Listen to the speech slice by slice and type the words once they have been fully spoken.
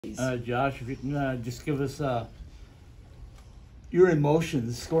Josh, if you can just give us your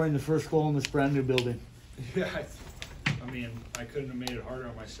emotions scoring the first goal in this brand new building. Yeah, I mean, I couldn't have made it harder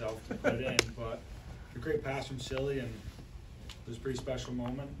on myself to put it in, but a great pass from Silly, and it was a pretty special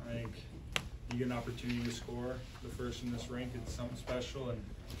moment. I think you get an opportunity to score the first in this rink. It's something special, and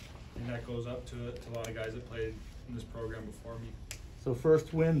I think that goes up to a lot of guys that played in this program before me. So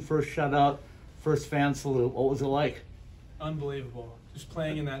first win, first shutout, first fan salute. What was it like? Unbelievable. Just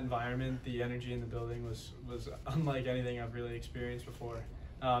playing in that environment, the energy in the building was unlike anything I've really experienced before.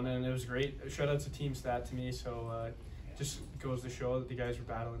 And it was great. Shout out to Team Stat to me, so just goes to show that the guys were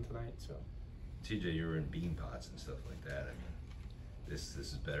battling tonight. So, TJ, you were in bean pots and stuff like that. I mean, this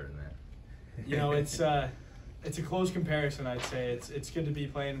is better than that. You know, it's a close comparison, I'd say. It's good to be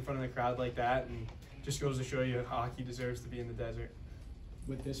playing in front of the crowd like that, and just goes to show you hockey deserves to be in the desert.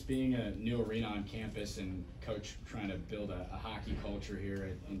 With this being a new arena on campus and Coach trying to build a hockey culture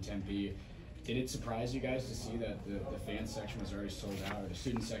here in Tempe, did it surprise you guys to see that the fan section was already sold out, or the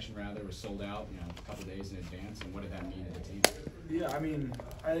student section rather was sold out, a couple days in advance, and what did that mean to the team? Yeah, I mean,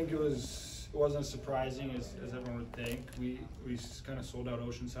 I think it wasn't as surprising as everyone would think. We kind of sold out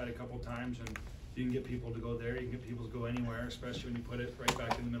Oceanside a couple times, and you can get people to go there, you can get people to go anywhere, especially when you put it right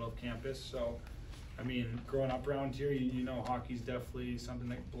back in the middle of campus. So, I mean, growing up around here, you know hockey's definitely something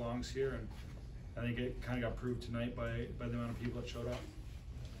that belongs here, and I think it kind of got proved tonight by the amount of people that showed up.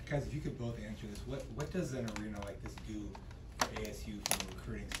 Guys, if you could both answer this, what does an arena like this do for ASU from a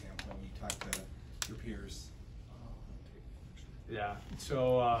recruiting standpoint when you talk to your peers? Yeah,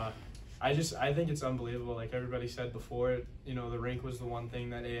 so I think it's unbelievable. Like everybody said before, the rink was the one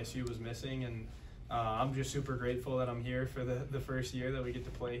thing that ASU was missing, and I'm just super grateful that I'm here for the first year that we get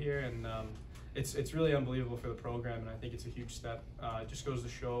to play here, and it's really unbelievable for the program, and I think it's a huge step. It just goes to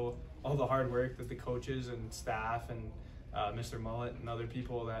show all the hard work that the coaches and staff and Mr. Mullett and other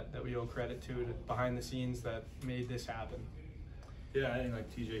people that we owe credit to behind the scenes that made this happen. Yeah, I think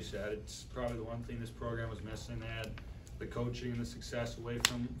like TJ said, it's probably the one thing this program was missing. They had the coaching and the success away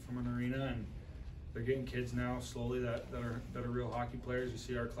from an arena, and they're getting kids now slowly that are real hockey players. You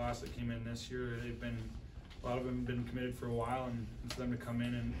see our class that came in this year, a lot of them have been committed for a while, and for them to come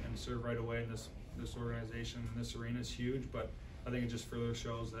in and serve right away in this organization and this arena is huge. But I think it just further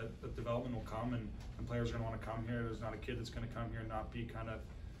shows that development will come, and players are going to want to come here. There's not a kid that's going to come here and not be kind of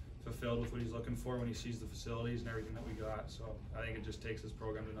fulfilled with what he's looking for when he sees the facilities and everything that we got. So I think it just takes this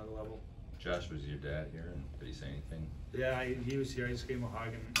program to another level. Josh, was your dad here, and did he say anything? Yeah, he was here. I just gave him a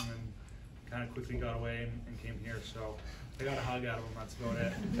hug and then kind of quickly got away and came here. So I got a hug out of him. That's about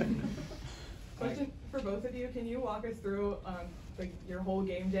it. Question for both of you: can you walk us through your whole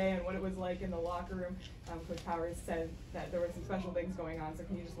game day and what it was like in the locker room? Coach Powers said that there were some special things going on, so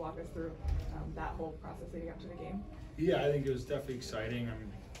can you just walk us through that whole process leading up to the game? Yeah, I think it was definitely exciting.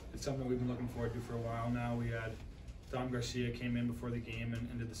 It's something we've been looking forward to for a while now. We had Dom Garcia came in before the game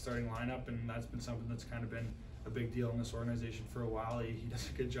and did the starting lineup, and that's been something that's kind of been a big deal in this organization for a while. He does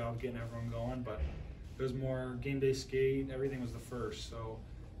a good job getting everyone going, but there was more game day skate. Everything was the first, so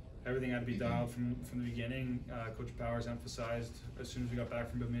everything had to be dialed from the beginning. Coach Powers emphasized as soon as we got back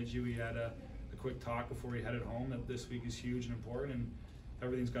from Bemidji, we had a quick talk before we headed home that this week is huge and important, and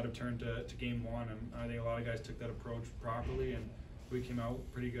everything's got to turn to game one. And I think a lot of guys took that approach properly, and we came out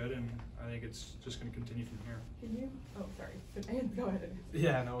pretty good, and I think it's just going to continue from here. Can you? Oh, sorry. Go ahead.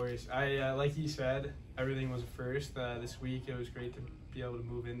 Yeah, no worries. Like he said, everything was a first. This week it was great to be able to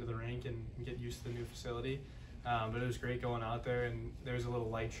move into the rink and get used to the new facility. But it was great going out there, and there was a little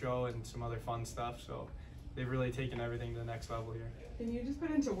light show and some other fun stuff. So they've really taken everything to the next level here. Can you just put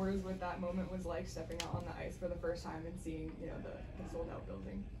into words what that moment was like, stepping out on the ice for the first time and seeing the sold out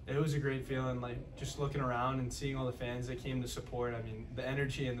building? It was a great feeling, like just looking around and seeing all the fans that came to support. I mean, the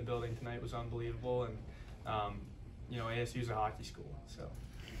energy in the building tonight was unbelievable, and ASU is a hockey school, so.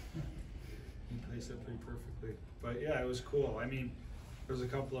 You placed it pretty perfectly. But yeah, it was cool. I mean, there was a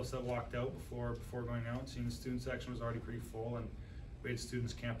couple of us that walked out before going out, seeing the student section was already pretty full, and we had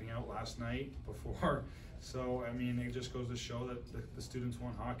students camping out last night before. So, I mean, it just goes to show that the students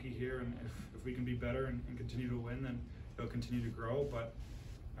want hockey here, and if we can be better and continue to win, then it'll continue to grow. But,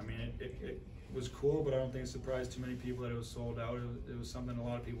 I mean, it was cool, but I don't think it surprised too many people that it was sold out. It was something a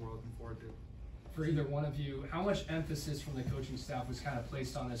lot of people were looking forward to. For either one of you, how much emphasis from the coaching staff was kind of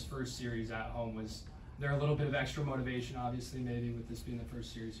placed on this first series at home? Was there a little bit of extra motivation, obviously, maybe with this being the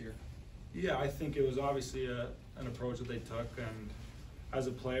first series here? Yeah, I think it was obviously an approach that they took, and as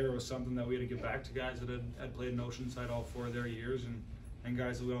a player, it was something that we had to give back to guys that had played in Oceanside all 4 of their years, and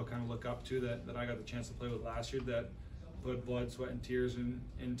guys that we all kind of look up to that I got the chance to play with last year that put blood, sweat, and tears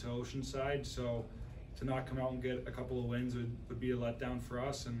into Oceanside. So to not come out and get a couple of wins would be a letdown for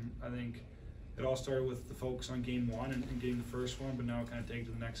us. And I think it all started with the focus on game one and getting the first one, but now kind of take it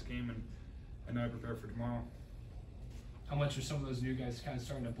to the next game and now I prepare for tomorrow. How much are some of those new guys kind of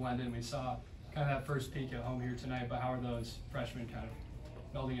starting to blend in? We saw kind of that first peek at home here tonight, but how are those freshmen kind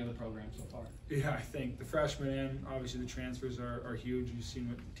of melding into the program so far? Yeah, I think the freshmen and obviously the transfers are huge. You've seen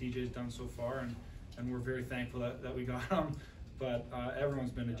what TJ's done so far, and we're very thankful that we got them. But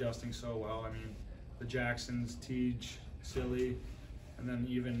everyone's been adjusting so well. I mean, the Jacksons, Tej, Silly, and then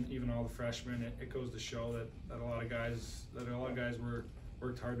even all the freshmen. It goes to show that a lot of guys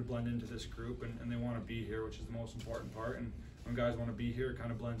worked hard to blend into this group, and they want to be here, which is the most important part. And when guys want to be here, it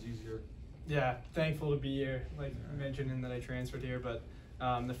kind of blends easier. Yeah, thankful to be here. Like I mentioned, that I transferred here, but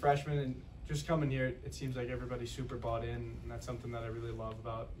the freshmen and just coming here, it seems like everybody's super bought in, and that's something that I really love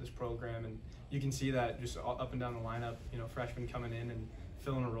about this program. And you can see that just up and down the lineup. You know, freshmen coming in and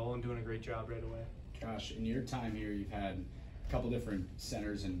filling a role and doing a great job right away. Josh, in your time here, you've had a couple different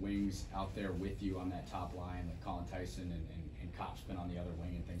centers and wings out there with you on that top line, like Colin Tyson and Kopp's been on the other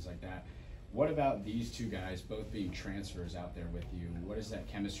wing and things like that. What about these two guys, both being transfers out there with you? What has that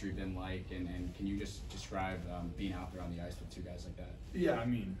chemistry been like, and can you just describe being out there on the ice with two guys like that? Yeah, I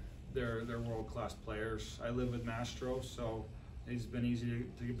mean, they're world-class players. I live with Mastro, so it's been easy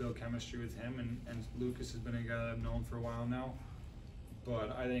to build chemistry with him, and Lucas has been a guy that I've known for a while now.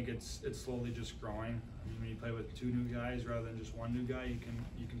 But I think it's slowly just growing. I mean, when you play with two new guys rather than just one new guy,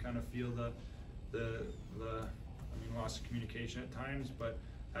 you can kind of feel the loss of communication at times. But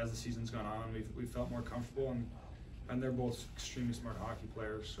as the season's gone on, we've felt more comfortable, and they're both extremely smart hockey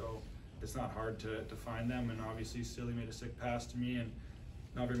players. So it's not hard to find them. And obviously, Silly made a sick pass to me, and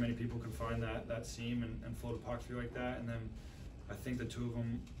not very many people can find that seam and float a puck through like that. And then I think the two of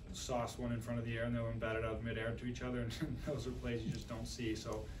them sauce one in front of the air, and they'll bat it out midair to each other, and those are plays you just don't see.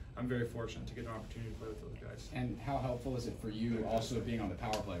 So I'm very fortunate to get an opportunity to play with those guys. And how helpful is it for you also being on the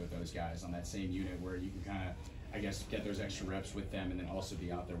power play with those guys on that same unit, where you can kind of, I guess, get those extra reps with them and then also be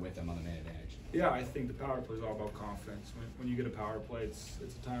out there with them on the man advantage? Yeah, I think the power play is all about confidence. When you get a power play, it's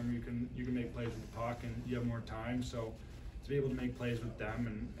a time where you can make plays with the puck and you have more time. So to be able to make plays with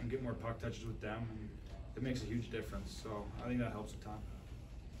them and get more puck touches with them, it makes a huge difference. So I think that helps a ton.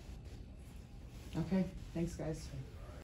 Okay, thanks guys.